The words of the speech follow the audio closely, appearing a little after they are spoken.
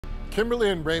Kimberly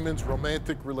and Raymond's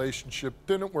romantic relationship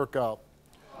didn't work out.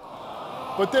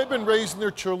 But they've been raising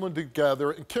their children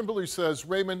together, and Kimberly says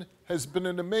Raymond has been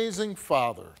an amazing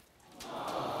father.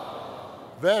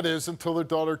 That is, until their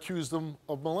daughter accused him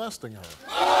of molesting her.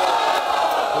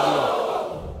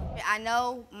 I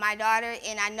know my daughter,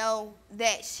 and I know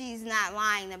that she's not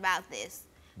lying about this.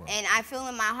 Right. And I feel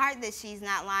in my heart that she's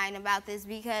not lying about this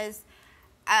because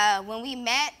when we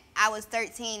met, I was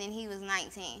 13 and he was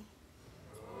 19.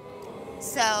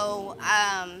 So,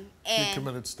 he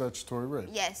committed statutory rape.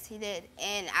 Yes, he did.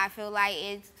 And I feel like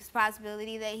it's a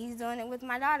possibility that he's doing it with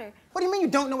my daughter. What do you mean you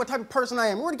don't know what type of person I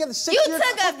am? We were together 6 years. You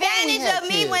took advantage of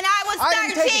me when I was 13. I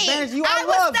didn't take advantage of you. I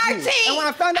loved you. And when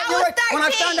I found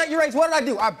out your age, what did I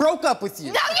do? I broke up with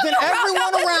you. No, then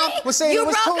everyone around was saying it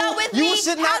was cool. You were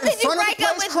sitting out in front of the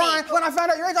place crying. When I found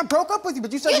out your age, I broke up with you.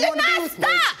 But you said you wanted to be with me.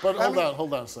 But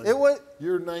hold on a second.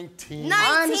 You're 19.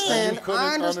 I understand. You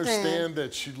couldn't understand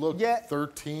that she looked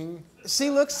 13.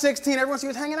 She looked 16. Everyone she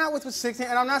was hanging out with was 16.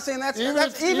 And I'm not saying that's even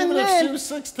if she was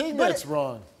 16, that's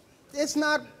wrong. It's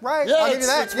not right. Yeah, I'll give you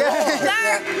that. It's wrong.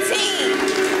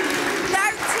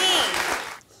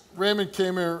 13. Raymond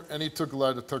came here and he took a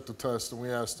lie to take the test, and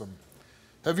we asked him,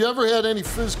 have you ever had any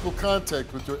physical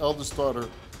contact with your eldest daughter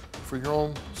for your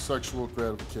own sexual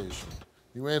gratification?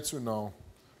 You answered no,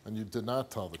 and you did not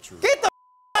tell the truth. Get the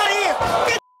out of here!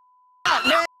 Get the out,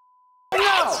 man!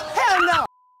 No! Hell no!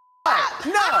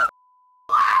 No!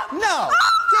 No!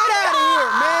 Get out of here,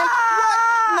 man! What?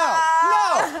 No! No!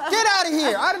 Get out of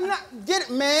here! I did not get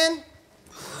it, man!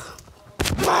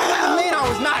 What do you mean I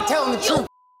was not telling the truth?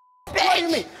 What do you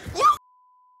mean?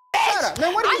 Shut up,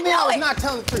 man! What do you mean I was not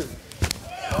telling the truth?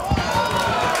 Man,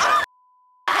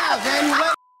 you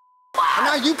let and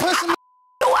now you pushing me.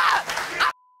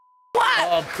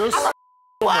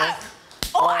 What?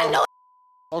 Oh, I know.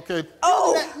 Okay.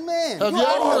 Oh, man. Have you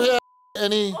ever had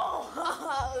any? Shut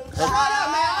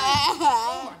up, man.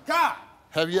 Oh my God.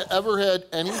 Have you ever had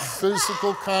any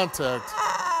physical contact?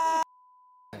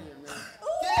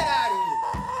 Get out of here.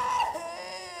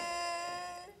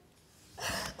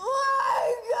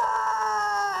 My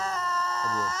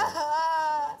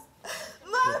God.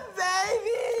 My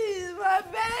babies. My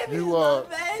babies. My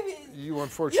babies. You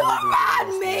unfortunately. You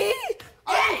robbed me.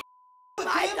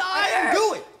 My daughter. I didn't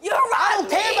do it. You robbed me. I don't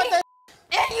care about that.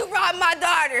 And you robbed my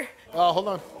daughter.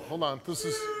 Hold on. This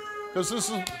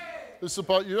is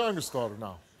about your youngest daughter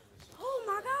now. Oh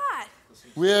my God.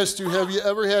 We asked you, have you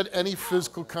ever had any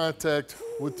physical contact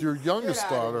with your youngest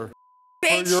daughter for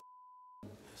your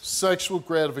sexual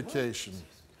gratification?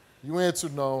 You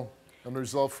answered no, and the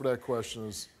result for that question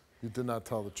is you did not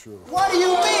tell the truth. What do you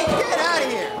mean? Get out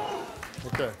of here.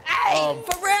 Okay. Hey,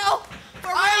 for real? For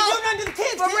real? I ain't doing nothing to the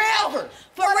kids. For real?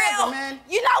 For real? Man.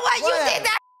 You know what? You did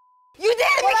that. You did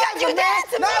it because you did it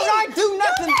to me. No, I do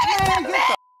nothing.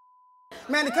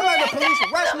 Man, to come out of the police,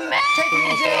 arrest me, take me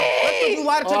to jail. Let's go do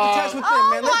lie detector tests with them,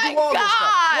 man. Let's do all this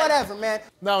stuff. Whatever, man.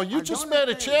 Now, you just made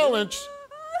a challenge.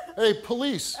 Hey,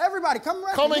 police. Everybody, come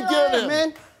arrest me. Come and get him.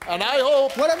 Man. And I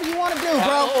hope. Whatever you want to do,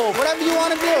 bro. Whatever you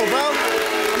want to do, bro.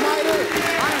 I'm right here.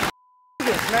 I ain't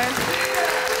this, man.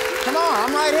 Come on,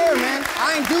 I'm right here, man.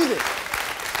 I ain't do this.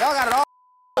 Y'all got it all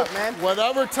up, man.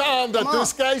 Whatever town that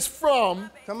this guy's from,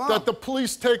 that the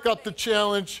police take up the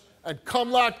challenge and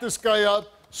come lock this guy up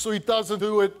so he doesn't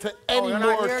do it to any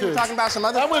more kids. You're talking about some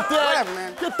other... And with that, whatever,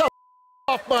 man. Get the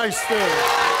off my stage.